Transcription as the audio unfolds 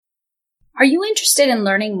Are you interested in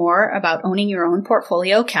learning more about owning your own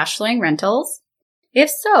portfolio cash flowing rentals? If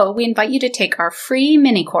so, we invite you to take our free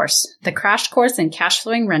mini course, the Crash Course in Cash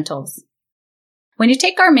Flowing Rentals. When you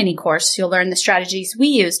take our mini course, you'll learn the strategies we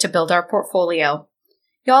use to build our portfolio.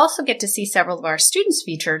 You'll also get to see several of our students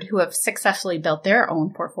featured who have successfully built their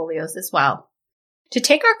own portfolios as well. To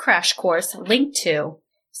take our crash course, link to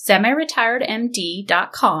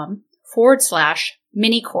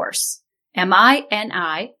semiretiredmd.com/mini course,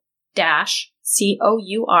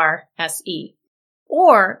 MINI-COURSE,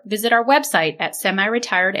 or visit our website at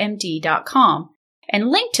semiretiredmd.com and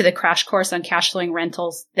link to the crash course on cash flowing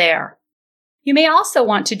rentals there. You may also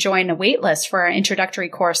want to join a waitlist for our introductory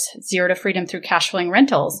course, Zero to Freedom Through Cash Flowing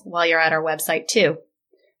Rentals, while you're at our website too.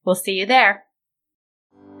 We'll see you there.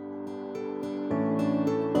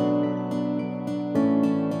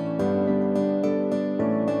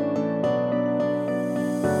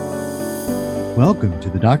 Welcome to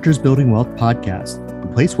the Doctors Building Wealth podcast, the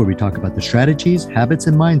place where we talk about the strategies, habits,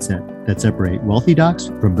 and mindset that separate wealthy docs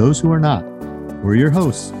from those who are not. We're your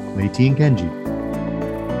hosts, Lei-T and Kenji.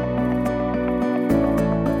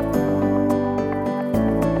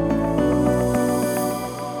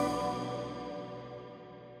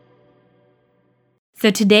 So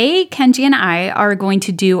today, Kenji and I are going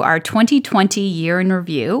to do our 2020 year in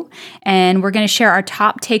review, and we're going to share our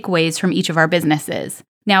top takeaways from each of our businesses.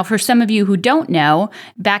 Now, for some of you who don't know,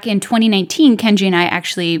 back in 2019, Kenji and I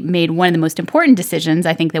actually made one of the most important decisions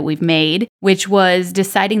I think that we've made, which was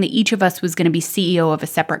deciding that each of us was going to be CEO of a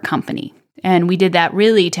separate company. And we did that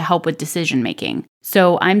really to help with decision making.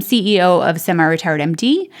 So I'm CEO of Semi-Retired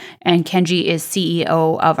MD, and Kenji is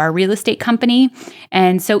CEO of our real estate company.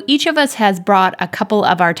 And so each of us has brought a couple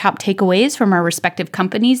of our top takeaways from our respective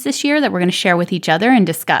companies this year that we're going to share with each other and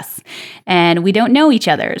discuss. And we don't know each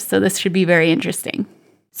other, so this should be very interesting.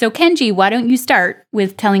 So Kenji, why don't you start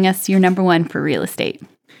with telling us your number one for real estate?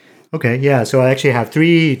 Okay, yeah. So I actually have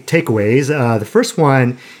three takeaways. The first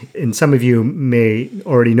one, and some of you may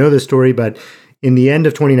already know this story, but in the end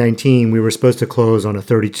of 2019, we were supposed to close on a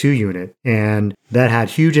 32 unit, and that had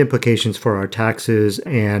huge implications for our taxes,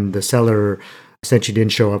 and the seller essentially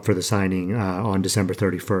didn't show up for the signing on December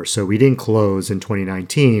 31st. So we didn't close in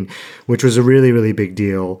 2019, which was a really, really big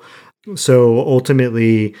deal. So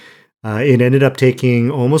ultimately, it ended up taking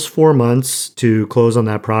almost 4 months to close on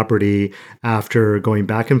that property after going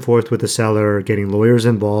back and forth with the seller, getting lawyers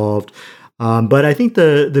involved. But I think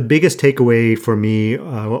the biggest takeaway for me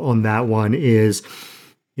on that one is,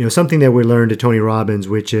 something that we learned at Tony Robbins,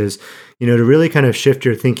 which is, to really kind of shift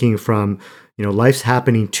your thinking from, life's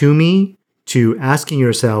happening to me to asking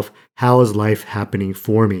yourself, how is life happening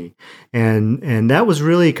for me? And that was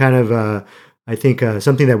really kind of, I think,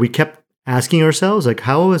 something that we kept asking ourselves, like,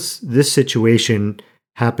 how is this situation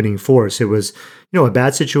happening for us? It was, a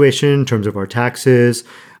bad situation in terms of our taxes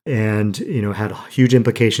and, had huge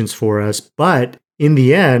implications for us. But in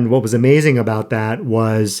the end, what was amazing about that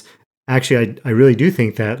was actually, I really do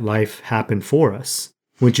think that life happened for us.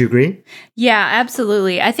 Wouldn't you agree? Yeah,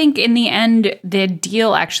 absolutely. I think in the end, the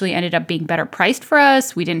deal actually ended up being better priced for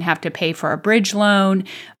us. We didn't have to pay for a bridge loan.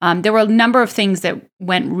 There were a number of things that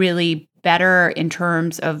went really better in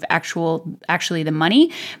terms of actually the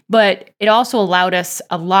money, but it also allowed us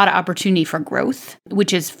a lot of opportunity for growth,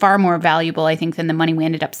 which is far more valuable, I think, than the money we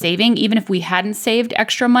ended up saving. Even if we hadn't saved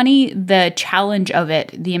extra money, the challenge of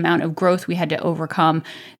it, the amount of growth we had to overcome,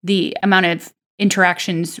 the amount of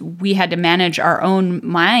interactions we had to manage our own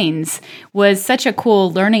minds was such a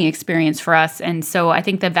cool learning experience for us. And so I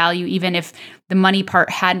think the value, even if the money part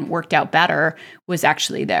hadn't worked out better, was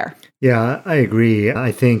actually there. Yeah, I agree.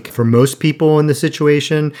 I think for most people in this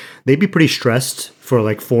situation, they'd be pretty stressed for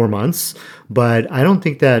like 4 months, but I don't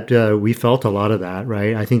think that we felt a lot of that,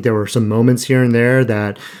 right? I think there were some moments here and there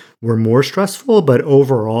that were more stressful, but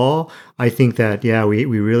overall, I think that, we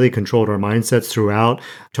really controlled our mindsets throughout.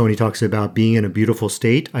 Tony talks about being in a beautiful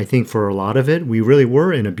state. I think for a lot of it, we really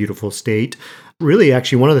were in a beautiful state. Really,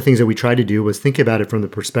 actually, one of the things that we tried to do was think about it from the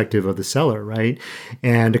perspective of the seller, right?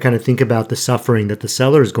 And to kind of think about the suffering that the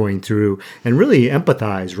seller is going through and really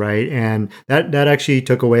empathize, right? And that actually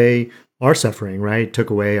took away our suffering, right?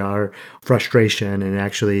 Took away our frustration, and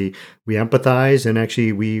actually we empathize, and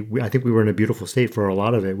actually I think we were in a beautiful state for a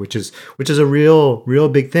lot of it, which is a real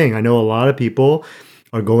big thing. I know a lot of people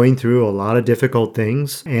are going through a lot of difficult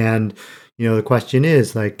things, and the question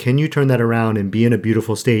is, like, can you turn that around and be in a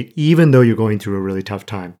beautiful state even though you're going through a really tough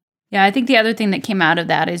time? Yeah, I think the other thing that came out of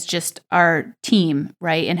that is just our team,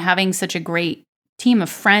 right? And having such a great team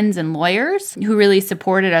of friends and lawyers who really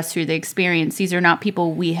supported us through the experience. These are not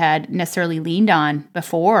people we had necessarily leaned on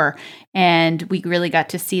before, and we really got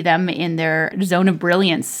to see them in their zone of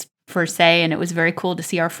brilliance for say. And it was very cool to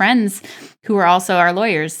see our friends who are also our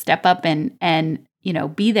lawyers step up and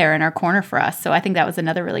be there in our corner for us. So I think that was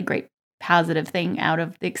another really great positive thing out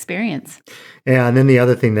of the experience. Yeah, and then the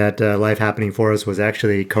other thing that life happening for us was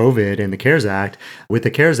actually COVID and the CARES Act. With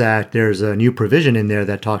the CARES Act, there's a new provision in there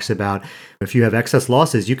that talks about if you have excess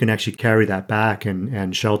losses, you can actually carry that back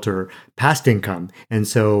and shelter past income. And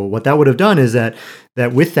so what that would have done is that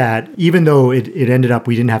with that, even though it ended up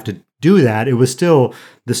we didn't have to do that, it was still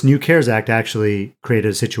this new CARES Act actually created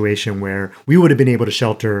a situation where we would have been able to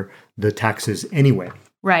shelter the taxes anyway.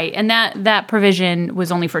 Right. And that provision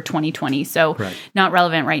was only for 2020, so not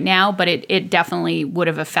relevant right now, but it definitely would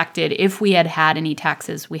have affected if we had any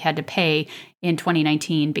taxes we had to pay in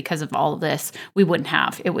 2019 because of all of this, we wouldn't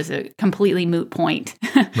have. It was a completely moot point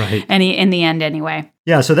in the end anyway.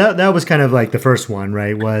 Yeah, so that was kind of like the first one,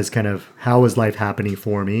 right, was kind of how was life happening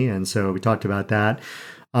for me? And so we talked about that.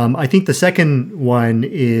 I think the second one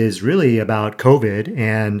is really about COVID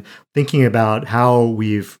and thinking about how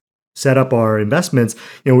we've set up our investments.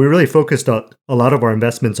 We really focused a lot of our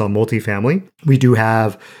investments on multifamily. We do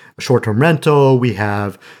have short-term rental. We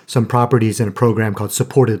have some properties in a program called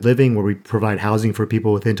supported living where we provide housing for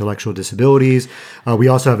people with intellectual disabilities. We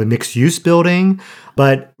also have a mixed-use building,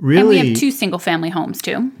 but really... And we have 2 single-family homes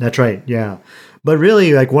too. That's right, yeah. But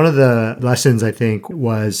really, like one of the lessons I think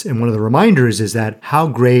was, and one of the reminders is that how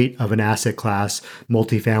great of an asset class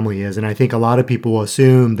multifamily is. And I think a lot of people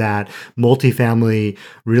assume that multifamily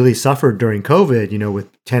really suffered during COVID,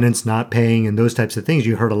 with tenants not paying and those types of things.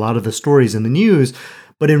 You heard a lot of the stories in the news.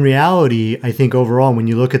 But in reality, I think overall, when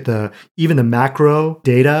you look at even the macro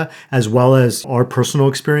data, as well as our personal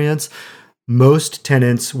experience, most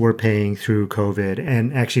tenants were paying through COVID.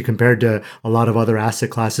 And actually compared to a lot of other asset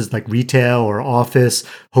classes like retail or office,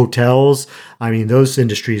 hotels, those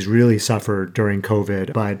industries really suffered during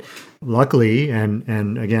COVID. But luckily,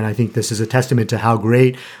 and again, I think this is a testament to how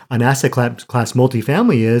great an asset class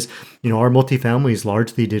multifamily is. Our multifamilies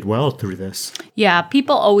largely did well through this. Yeah,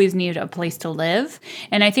 people always need a place to live.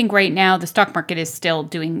 And I think right now the stock market is still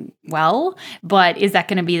doing well, but is that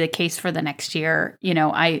going to be the case for the next year?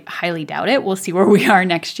 I highly doubt it. We'll see where we are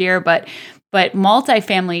next year, but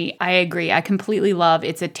multifamily, I agree. I completely love.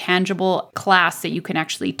 It's a tangible class that you can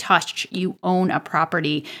actually touch. You own a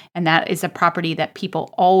property, and that is a property that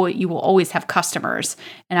you will always have customers.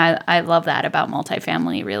 And I love that about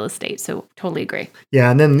multifamily real estate. So totally agree.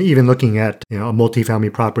 Yeah, and then even looking at a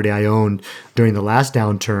multifamily property I owned during the last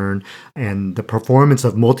downturn, and the performance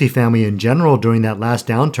of multifamily in general during that last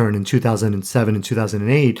downturn in 2007 and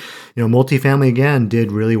 2008, multifamily again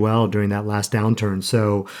did really well during that last downturn.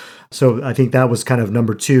 So I think that was kind of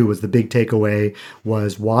number 2 was the big takeaway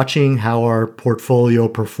was watching how our portfolio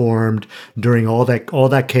performed during all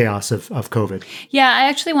that chaos of COVID. Yeah, I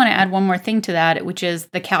actually want to add one more thing to that, which is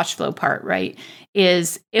the cash flow part, right?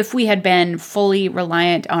 Is if we had been fully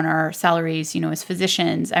reliant on our salaries, as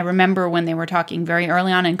physicians, I remember when they were talking very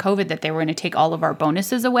early on in COVID that they were going to take all of our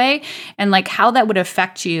bonuses away, and like how that would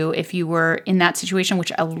affect you if you were in that situation,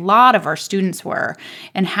 which a lot of our students were,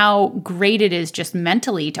 and how great it is just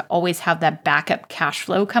mentally to always have that backup cash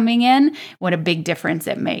flow coming in, what a big difference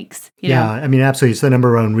it makes. Yeah, absolutely. It's the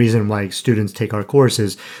number one reason why students take our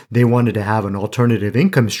courses. They wanted to have an alternative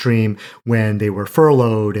income stream when they were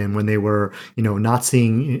furloughed and when they were, not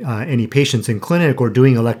seeing any patients in clinic or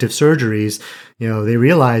doing elective surgeries. They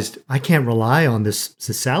realized I can't rely on this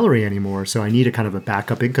salary anymore. So I need a kind of a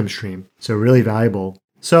backup income stream. So really valuable.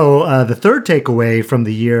 So the third takeaway from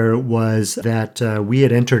the year was that we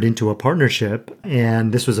had entered into a partnership,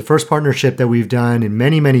 and this was the first partnership that we've done in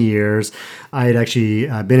many, many years. I had actually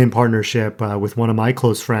been in partnership with one of my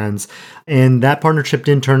close friends, and that partnership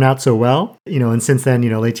didn't turn out so well. And since then,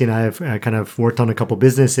 Leti and I have kind of worked on a couple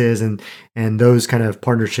businesses, and those kind of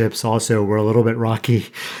partnerships also were a little bit rocky.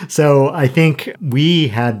 So I think we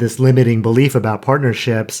had this limiting belief about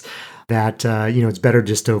partnerships that, it's better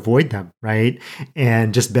just to avoid them, right?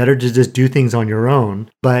 And just better to just do things on your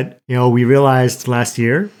own. But, we realized last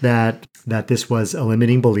year that this was a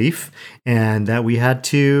limiting belief and that we had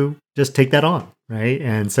to just take that on, right?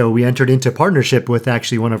 And so we entered into partnership with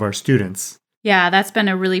actually one of our students. Yeah, that's been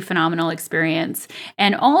a really phenomenal experience.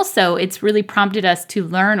 And also, it's really prompted us to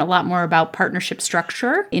learn a lot more about partnership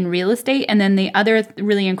structure in real estate. And then the other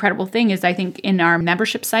really incredible thing is, I think in our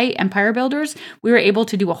membership site, Empire Builders, we were able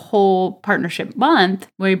to do a whole partnership month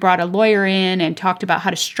where we brought a lawyer in and talked about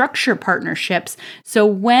how to structure partnerships. So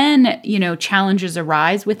when, challenges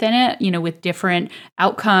arise within it, with different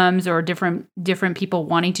outcomes or different people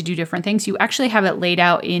wanting to do different things, you actually have it laid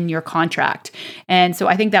out in your contract. And so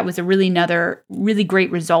I think that was a really another another really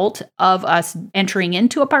great result of us entering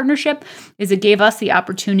into a partnership is it gave us the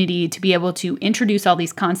opportunity to be able to introduce all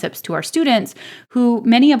these concepts to our students, who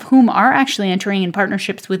many of whom are actually entering in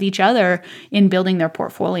partnerships with each other in building their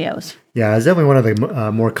portfolios. Yeah, it's definitely one of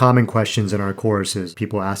the more common questions in our course is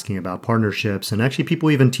people asking about partnerships, and actually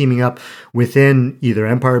people even teaming up within either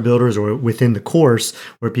Empire Builders or within the course,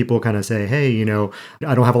 where people kind of say, hey, I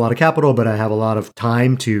don't have a lot of capital, but I have a lot of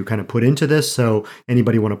time to kind of put into this. So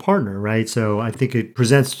anybody want to partner, right? So I think it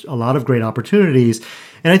presents a lot of great opportunities.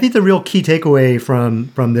 And I think the real key takeaway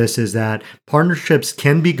from this is that partnerships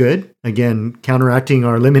can be good. Again, counteracting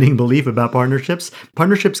our limiting belief about partnerships.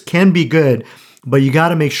 Partnerships can be good, but you got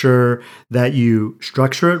to make sure that you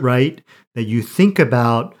structure it right, that you think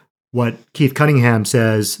about what Keith Cunningham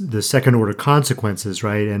says, the second order consequences,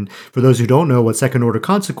 right? And for those who don't know what second order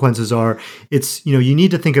consequences are, it's, you need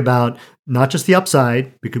to think about not just the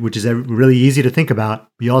upside, which is really easy to think about,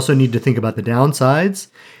 but you also need to think about the downsides.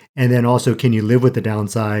 And then also, can you live with the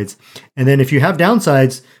downsides? And then if you have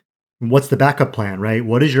downsides, what's the backup plan, right?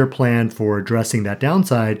 What is your plan for addressing that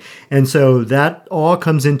downside? And so that all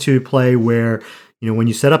comes into play where, when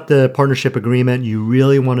you set up the partnership agreement, you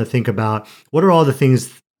really want to think about what are all the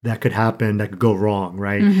things that could happen, that could go wrong,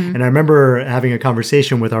 right? Mm-hmm. And I remember having a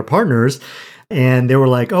conversation with our partners, and they were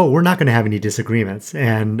like, oh, we're not going to have any disagreements.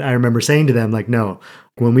 And I remember saying to them, like, no,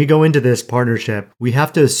 when we go into this partnership, we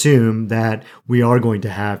have to assume that we are going to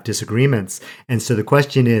have disagreements. And so the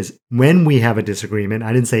question is, when we have a disagreement,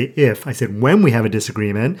 I didn't say if, I said when we have a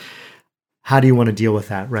disagreement, how do you want to deal with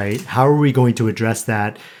that, right? How are we going to address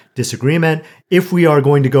that disagreement? If we are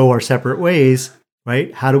going to go our separate ways,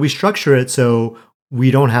 right? How do we structure it so we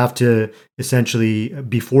don't have to essentially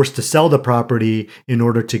be forced to sell the property in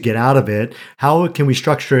order to get out of it? How can we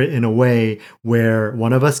structure it in a way where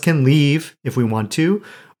one of us can leave if we want to?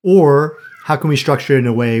 Or how can we structure it in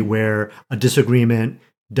a way where a disagreement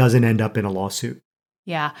doesn't end up in a lawsuit?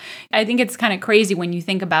 Yeah, I think it's kind of crazy when you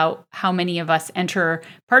think about how many of us enter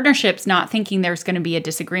partnerships not thinking there's going to be a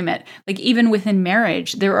disagreement. Like even within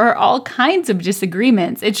marriage, there are all kinds of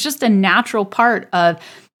disagreements. It's just a natural part of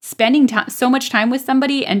spending so much time with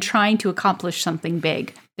somebody and trying to accomplish something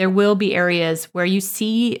big. There will be areas where you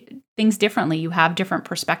see things differently. You have different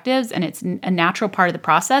perspectives, and it's a natural part of the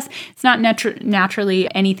process. It's not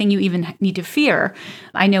naturally anything you even need to fear.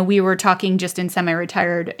 I know we were talking just in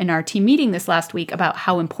Semi-Retired in our team meeting this last week about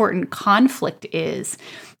how important conflict is,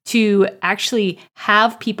 to actually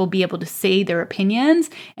have people be able to say their opinions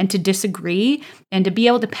and to disagree, and to be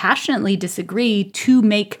able to passionately disagree to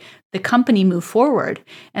make the company move forward.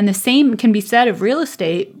 And the same can be said of real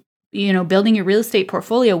estate. Building your real estate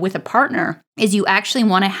portfolio with a partner is you actually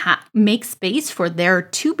want to make space for there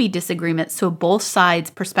to be disagreements, so both sides'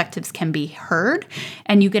 perspectives can be heard,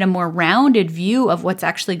 and you get a more rounded view of what's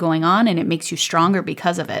actually going on, and it makes you stronger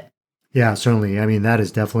because of it. Yeah, certainly. I mean, that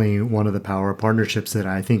is definitely one of the power of partnerships that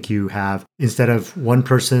I think you have. Instead of one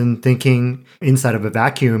person thinking inside of a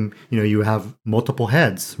vacuum, you have multiple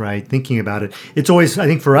heads, right? Thinking about it. It's always, I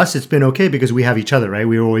think for us, it's been okay because we have each other, right?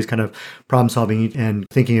 We were always kind of problem solving and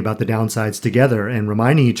thinking about the downsides together and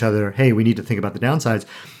reminding each other, hey, we need to think about the downsides.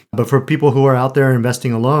 But for people who are out there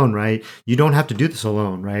investing alone, right, you don't have to do this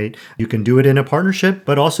alone, right? You can do it in a partnership,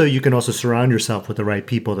 but also you can also surround yourself with the right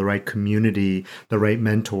people, the right community, the right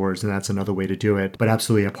mentors, and that's another way to do it. But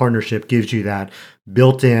absolutely, a partnership gives you that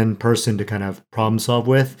built-in person to kind of problem solve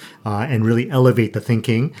with and really elevate the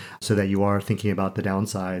thinking so that you are thinking about the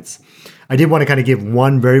downsides. I did want to kind of give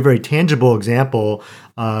one very, very tangible example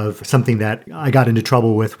of something that I got into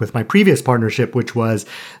trouble with my previous partnership, which was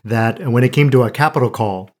that when it came to a capital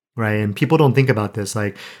call, right? And people don't think about this.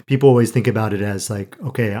 Like people always think about it as like,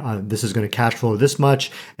 okay, this is going to cash flow this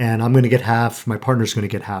much and I'm going to get half, my partner's going to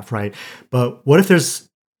get half, right? But what if there's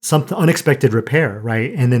some unexpected repair,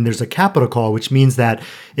 right? And then there's a capital call, which means that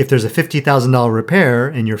if there's a $50,000 repair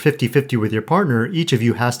and you're 50-50 with your partner, each of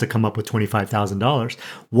you has to come up with $25,000.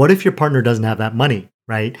 What if your partner doesn't have that money,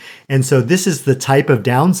 right? And so this is the type of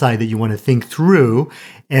downside that you want to think through.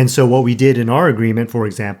 And so what we did in our agreement, for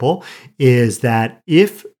example, is that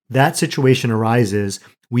if that situation arises,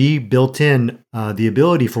 we built in the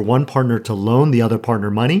ability for one partner to loan the other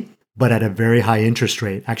partner money, but at a very high interest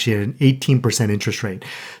rate, actually at an 18% interest rate.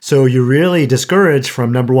 So you're really discouraged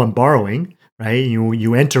from, number one, borrowing, right?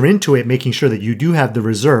 You enter into it making sure that you do have the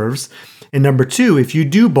reserves. And number two, if you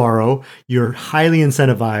do borrow, you're highly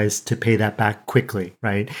incentivized to pay that back quickly,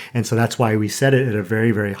 right? And so that's why we set it at a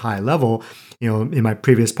very, very high level. In my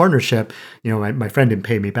previous partnership, my friend didn't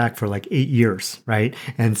pay me back for like 8 years, right?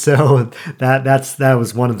 And so that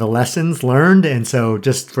was one of the lessons learned. And so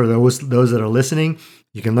just for those that are listening,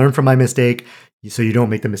 you can learn from my mistake so you don't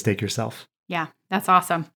make the mistake yourself. Yeah, that's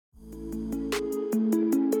awesome.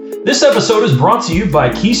 This episode is brought to you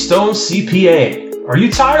by Keystone CPA. Are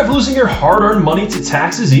you tired of losing your hard-earned money to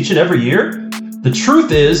taxes each and every year? The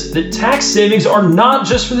truth is that tax savings are not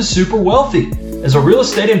just for the super wealthy. As a real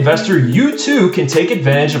estate investor, you too can take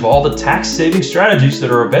advantage of all the tax saving strategies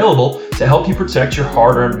that are available to help you protect your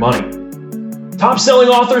hard-earned money. Top-selling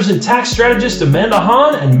authors and tax strategists Amanda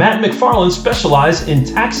Hahn and Matt McFarland specialize in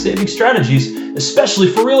tax-saving strategies, especially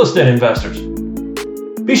for real estate investors.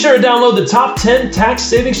 Be sure to download the Top 10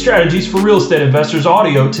 Tax-Saving Strategies for Real Estate Investors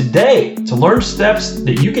audio today to learn steps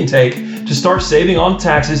that you can take to start saving on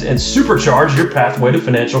taxes and supercharge your pathway to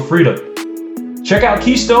financial freedom. Check out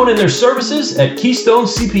Keystone and their services at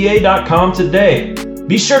KeystoneCPA.com today.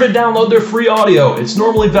 Be sure to download their free audio. It's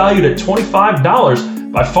normally valued at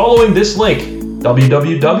 $25 by following this link,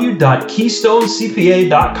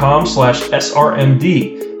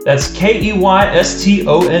 www.keystonecpa.com/SRMD. That's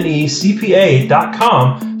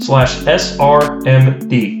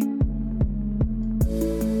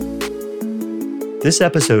KEYSTONECPA.com/SRMD. This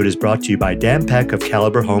episode is brought to you by Dan Peck of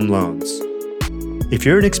Caliber Home Loans. If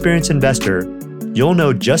you're an experienced investor, you'll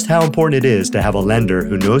know just how important it is to have a lender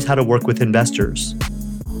who knows how to work with investors.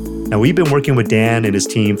 Now, we've been working with Dan and his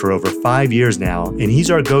team for over 5 years now, and he's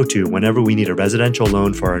our go-to whenever we need a residential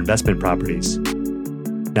loan for our investment properties.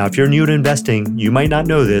 Now, if you're new to investing, you might not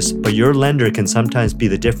know this, but your lender can sometimes be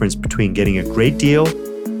the difference between getting a great deal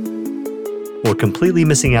or completely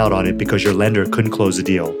missing out on it because your lender couldn't close the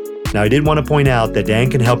deal. Now, I did want to point out that Dan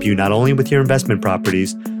can help you not only with your investment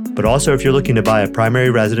properties, but also if you're looking to buy a primary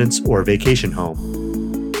residence or vacation home.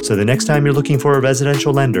 So the next time you're looking for a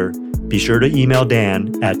residential lender, be sure to email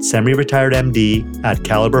Dan at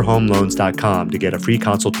semi-retiredmd@caliberhomeloans.com to get a free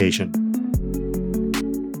consultation.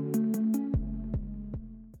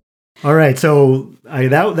 All right, so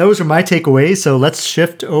those are my takeaways. So let's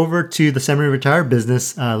shift over to the semi-retired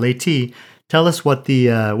business. Lei T, tell us what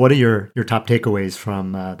are your top takeaways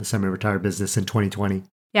from the semi-retired business in 2020?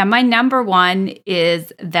 Yeah, my number one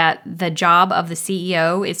is that the job of the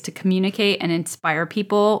CEO is to communicate and inspire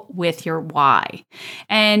people with your why.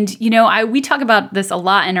 And, we talk about this a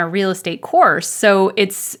lot in our real estate course. So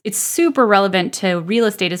it's super relevant to real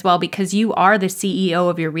estate as well, because you are the CEO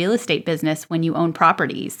of your real estate business when you own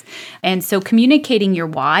properties. And so communicating your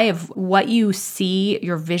why of what you see,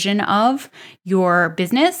 your vision of your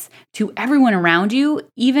business to everyone around you,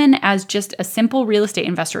 even as just a simple real estate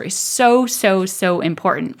investor, is so, so, so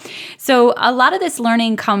important. So a lot of this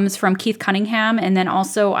learning comes from Keith Cunningham, and then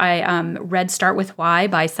also I read Start With Why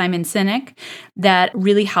by Simon Sinek that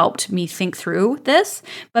really helped me think through this.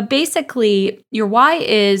 But basically, your why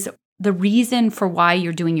is the reason for why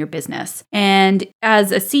you're doing your business. And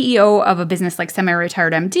as a CEO of a business like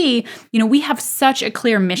Semi-Retired MD, we have such a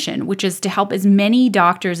clear mission, which is to help as many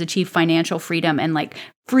doctors achieve financial freedom and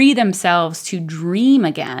free themselves to dream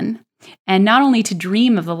again. And not only to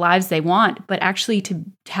dream of the lives they want, but actually to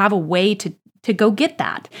have a way to go get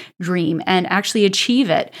that dream and actually achieve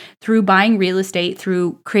it through buying real estate,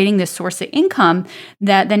 through creating this source of income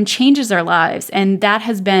that then changes their lives. And that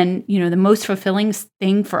has been, the most fulfilling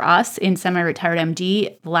thing for us in Semi-Retired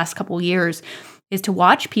MD the last couple of years, is to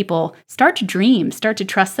watch people start to dream, start to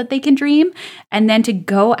trust that they can dream, and then to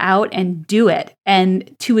go out and do it and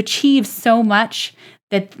to achieve so much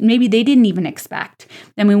that maybe they didn't even expect.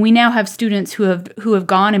 I mean, we now have students who have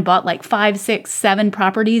gone and bought 5, 6, 7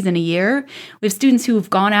 properties in a year. We have students who have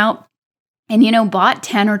gone out and, bought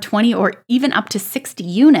 10 or 20 or even up to 60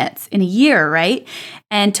 units in a year, right?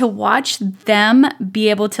 And to watch them be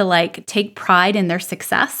able to take pride in their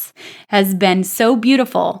success has been so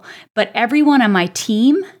beautiful. But everyone on my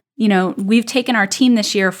team, we've taken our team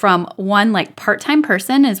this year from one part-time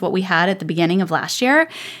person is what we had at the beginning of last year.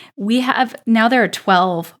 Now there are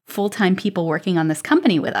 12 full-time people working on this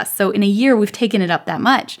company with us. So in a year, we've taken it up that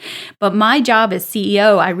much. But my job as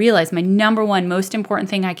CEO, I realize my number one most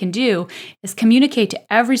important thing I can do is communicate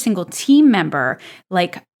to every single team member,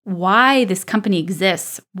 why this company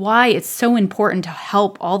exists, why it's so important to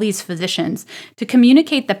help all these physicians, to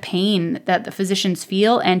communicate the pain that the physicians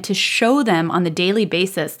feel and to show them on the daily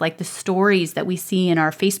basis, the stories that we see in our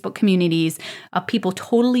Facebook communities of people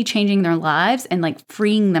totally changing their lives and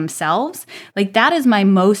freeing themselves. That is my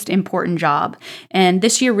most important job. And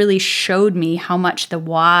this year really showed me how much the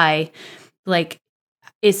why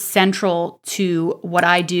is central to what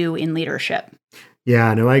I do in leadership.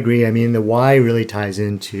 Yeah, no, I agree. I mean, the why really ties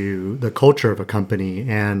into the culture of a company.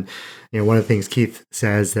 And one of the things Keith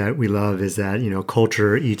says that we love is that,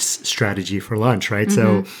 culture eats strategy for lunch, right?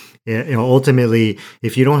 So, ultimately,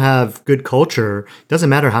 if you don't have good culture, it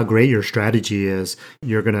doesn't matter how great your strategy is,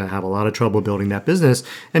 you're going to have a lot of trouble building that business.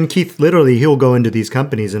 And Keith, literally, he'll go into these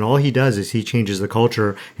companies and all he does is he changes the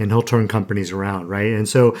culture and he'll turn companies around, right? And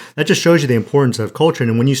so that just shows you the importance of culture.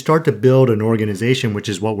 And when you start to build an organization, which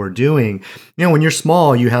is what we're doing, when you're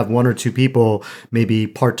small, you have one or two people maybe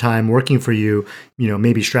part-time working for you,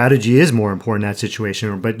 maybe strategy is more important in that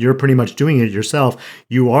situation, but you're pretty much doing it yourself.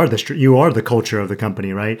 You are the culture of the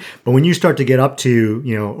company, right? But when you start to get up to,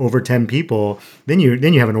 over 10 people, then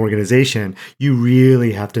you have an organization. You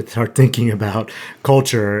really have to start thinking about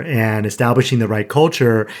culture and establishing the right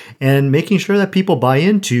culture and making sure that people buy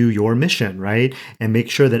into your mission, right? And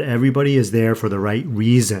make sure that everybody is there for the right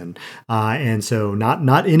reason. And so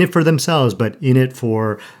not in it for themselves, but in it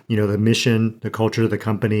for, the mission, the culture of the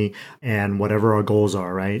company, and whatever our goals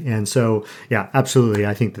are, right? And so, yeah, absolutely.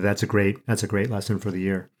 I think that's a great lesson for the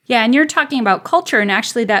year. Yeah, and you're talking about culture, and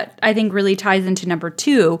actually that I think really ties into number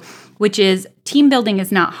 2, which is team building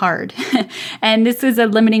is not hard. And this is a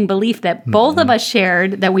limiting belief that both of us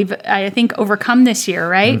shared that we've, I think, overcome this year,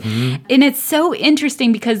 right? And it's so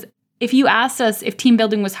interesting because if you asked us if team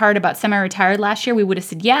building was hard about semi-retired last year, we would have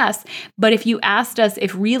said yes. But if you asked us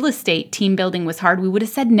if real estate team building was hard, we would have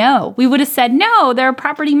said no. We would have said, no, there are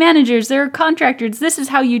property managers, there are contractors. This is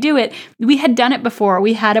how you do it. We had done it before.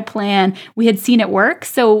 We had a plan. We had seen it work.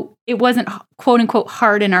 So it wasn't quote unquote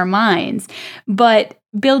hard in our minds. But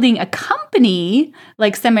building a company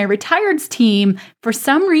like semi-retired's team, for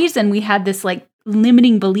some reason, we had this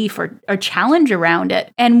limiting belief or challenge around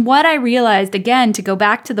it. And what I realized, again, to go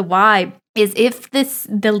back to the why, is if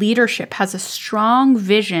the leadership has a strong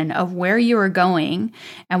vision of where you are going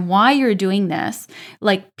and why you're doing this,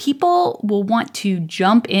 people will want to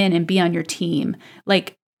jump in and be on your team.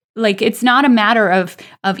 It's not a matter of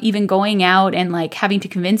even going out and having to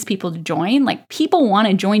convince people to join. People want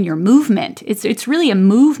to join your movement. It's really a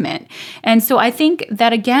movement. And so I think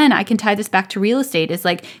that, again, I can tie this back to real estate. Is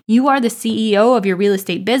you are the CEO of your real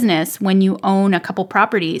estate business when you own a couple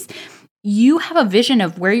properties. You have a vision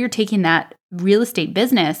of where you're taking that real estate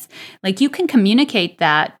business. You can communicate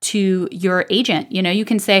that to your agent. You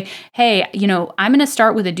can say, hey, I'm going to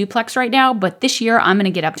start with a duplex right now, but this year I'm going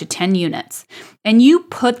to get up to 10 units. And you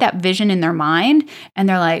put that vision in their mind and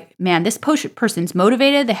they're like, man, this person's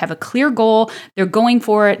motivated. They have a clear goal. They're going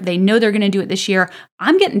for it. They know they're going to do it this year.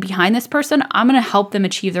 I'm getting behind this person. I'm going to help them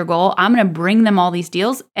achieve their goal. I'm going to bring them all these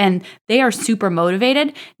deals. And they are super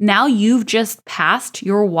motivated. Now you've just passed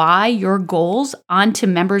your why, your goals onto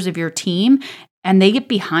members of your team. And they get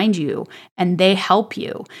behind you and they help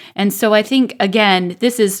you. And so I think, again,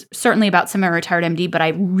 this is certainly about semi-retired MD, but I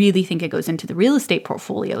really think it goes into the real estate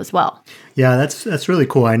portfolio as well. Yeah, that's really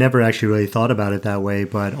cool. I never actually really thought about it that way,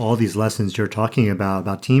 but all these lessons you're talking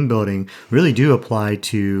about team building really do apply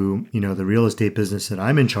to, the real estate business that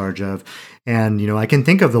I'm in charge of. And, I can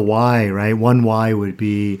think of the why, right? One why would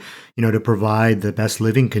be, to provide the best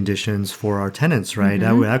living conditions for our tenants, right?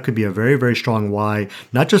 That could be a very, very strong why,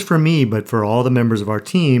 not just for me, but for all the members of our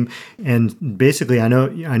team. And basically, I know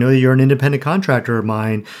that you're an independent contractor of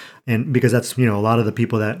mine. And because that's, a lot of the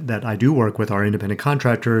people that I do work with are independent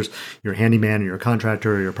contractors, your handyman, or your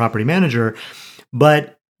contractor, or your property manager,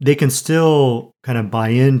 but they can still kind of buy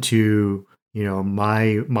into,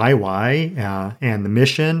 my why and the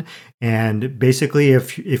mission. And basically,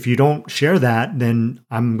 if you don't share that, then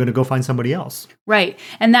I'm going to go find somebody else. Right.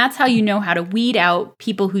 And that's how you know how to weed out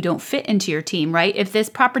people who don't fit into your team, right? If this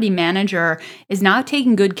property manager is not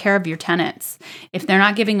taking good care of your tenants, if they're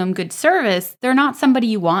not giving them good service, they're not somebody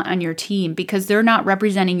you want on your team because they're not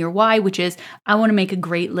representing your why, which is, I want to make a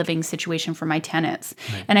great living situation for my tenants.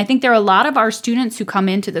 Right. And I think there are a lot of our students who come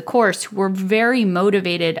into the course who are very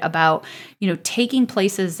motivated about, taking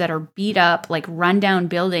places that are beat up, like rundown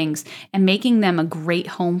buildings, and making them a great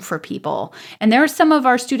home for people. And there are some of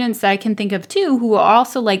our students that I can think of too who are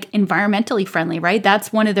also environmentally friendly, right?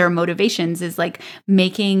 That's one of their motivations is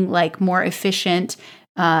making more efficient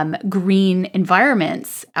green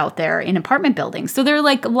environments out there in apartment buildings. So there are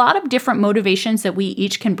a lot of different motivations that we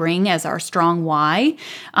each can bring as our strong why.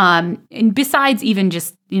 And besides even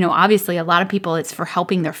just, obviously a lot of people, it's for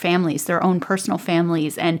helping their families, their own personal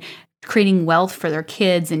families, and creating wealth for their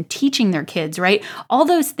kids and teaching their kids, right? All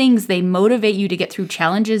those things, they motivate you to get through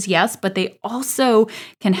challenges, yes, but they also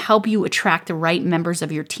can help you attract the right members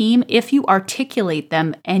of your team if you articulate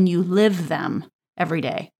them and you live them every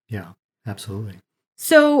day. Yeah, absolutely.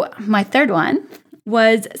 So my third one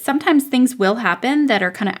was sometimes things will happen that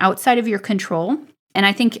are kind of outside of your control. And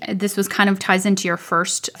I think this was kind of ties into your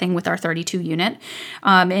first thing with our 32 unit.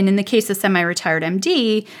 And in the case of semi-retired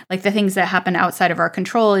MD, like the things that happen outside of our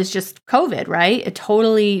control is just COVID, right? It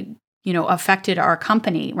totally affected our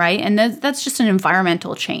company, right? And that's just an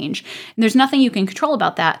environmental change. And there's nothing you can control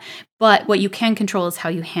about that. But what you can control is how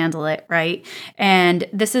you handle it, right? And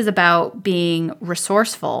this is about being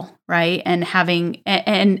resourceful, right? And having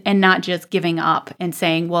and not just giving up and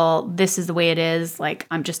saying, well, this is the way it is. Like,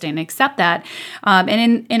 I'm just going to accept that.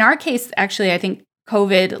 And in our case, actually, I think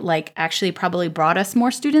COVID actually probably brought us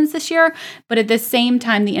more students this year, but at the same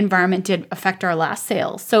time, the environment did affect our last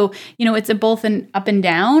sales. So, it's both an up and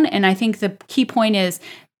down. And I think the key point is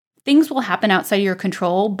things will happen outside of your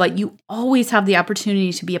control, but you always have the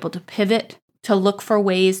opportunity to be able to pivot, to look for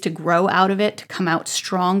ways to grow out of it, to come out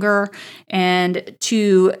stronger, and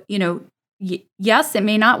to, yes, it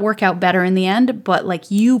may not work out better in the end,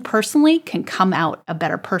 but you personally can come out a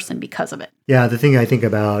better person because of it. Yeah, the thing I think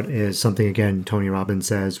about is something, again, Tony Robbins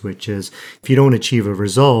says, which is if you don't achieve a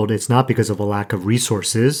result, it's not because of a lack of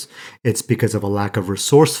resources, it's because of a lack of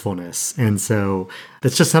resourcefulness. And so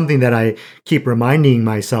that's just something that I keep reminding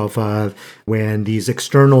myself of when these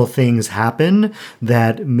external things happen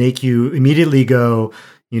that make you immediately go,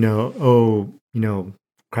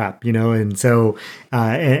 crap, and so,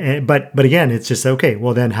 but again, it's just, okay,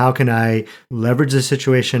 well then how can I leverage the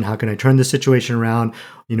situation? How can I turn the situation around?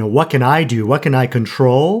 What can I do? What can I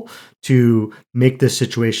control to make this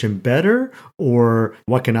situation better? Or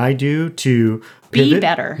what can I do to pivot? Be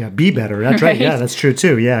better? Yeah, be better. That's right. Yeah, that's true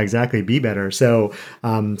too. Yeah, exactly. Be better. So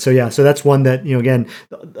that's one that, again,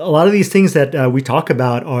 a lot of these things that we talk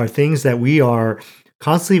about are things that we are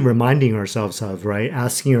constantly reminding ourselves of, right?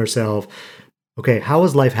 Asking ourselves, okay, how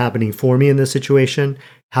is life happening for me in this situation?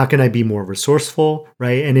 How can I be more resourceful,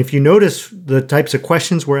 right? And if you notice the types of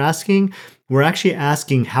questions we're asking, we're actually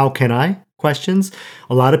asking how can I questions.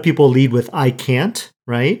 A lot of people lead with I can't,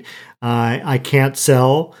 right? I can't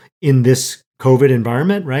sell in this COVID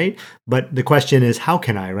environment, right? But the question is how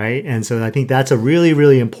can I, right? And so I think that's a really,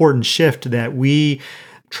 really important shift that we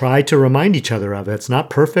try to remind each other of. It's not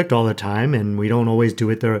perfect all the time, and we don't always do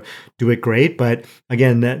it great. But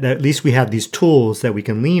again, that at least we have these tools that we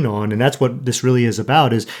can lean on, and that's what this really is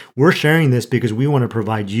about. Is we're sharing this because we want to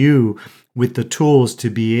provide you with the tools to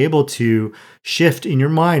be able to shift in your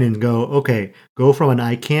mind and go, okay, go from an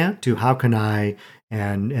I can't to how can I,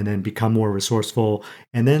 and then become more resourceful,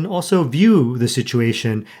 and then also view the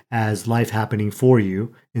situation as life happening for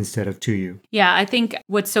you instead of to you. Yeah, I think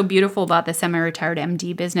what's so beautiful about the semi-retired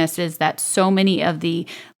MD business is that so many of the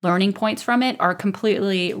learning points from it are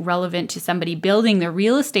completely relevant to somebody building their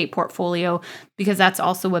real estate portfolio, because that's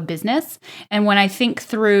also a business. And when I think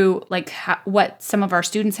through what some of our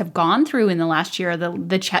students have gone through in the last year,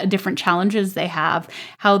 the different challenges they have,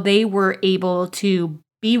 how they were able to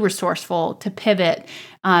be resourceful, to pivot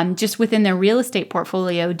just within their real estate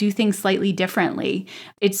portfolio, do things slightly differently.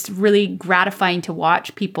 It's really gratifying to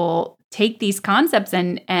watch people take these concepts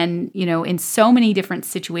and in so many different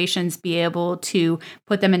situations be able to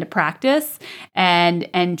put them into practice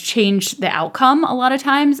and change the outcome a lot of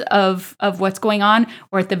times of what's going on,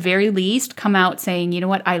 or at the very least come out saying, you know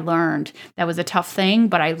what, I learned. That was a tough thing,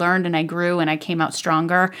 but I learned and I grew and I came out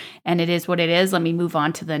stronger, and it is what it is. Let me move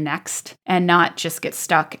on to the next and not just get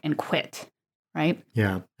stuck and quit. Right?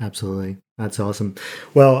 Yeah, absolutely. That's awesome.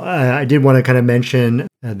 Well, I did want to kind of mention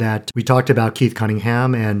that we talked about Keith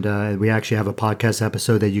Cunningham, and we actually have a podcast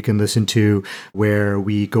episode that you can listen to where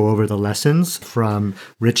we go over the lessons from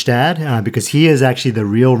Rich Dad, because he is actually the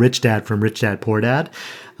real Rich Dad from Rich Dad, Poor Dad.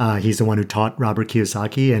 He's the one who taught Robert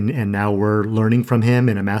Kiyosaki, and now we're learning from him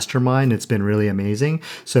in a mastermind. It's been really amazing.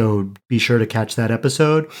 So be sure to catch that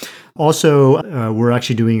episode. Also, we're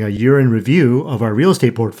actually doing a year in review of our real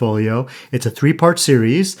estate portfolio. It's a 3-part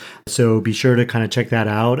series, so be sure to kind of check that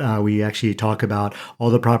out. We actually talk about all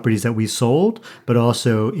the properties that we sold, but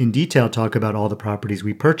also in detail talk about all the properties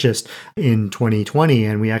we purchased in 2020,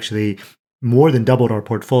 and we actually more than doubled our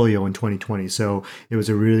portfolio in 2020. So it was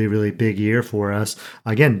a really, really big year for us.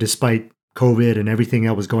 Again, despite COVID and everything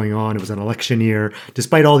that was going on, it was an election year.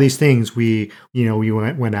 Despite all these things, we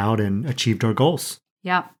went out and achieved our goals.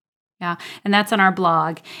 Yeah. Yeah. And that's on our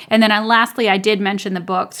blog. And then lastly, I did mention the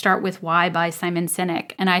book, Start With Why by Simon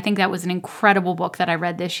Sinek. And I think that was an incredible book that I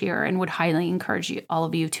read this year and would highly encourage all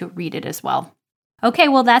of you to read it as well. Okay,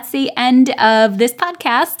 well, that's the end of this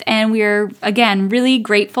podcast, and we're, again, really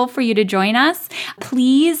grateful for you to join us.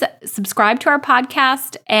 Please subscribe to our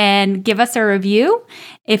podcast and give us a review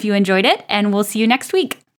if you enjoyed it, and we'll see you next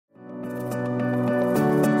week.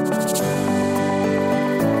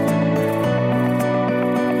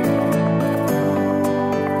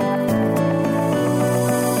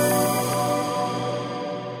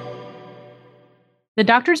 The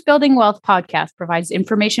Doctors Building Wealth podcast provides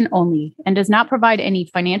information only and does not provide any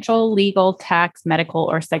financial, legal, tax, medical,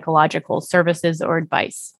 or psychological services or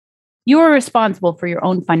advice. You are responsible for your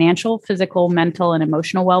own financial, physical, mental, and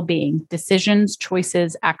emotional well-being, decisions,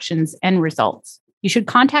 choices, actions, and results. You should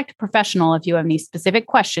contact a professional if you have any specific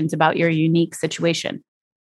questions about your unique situation.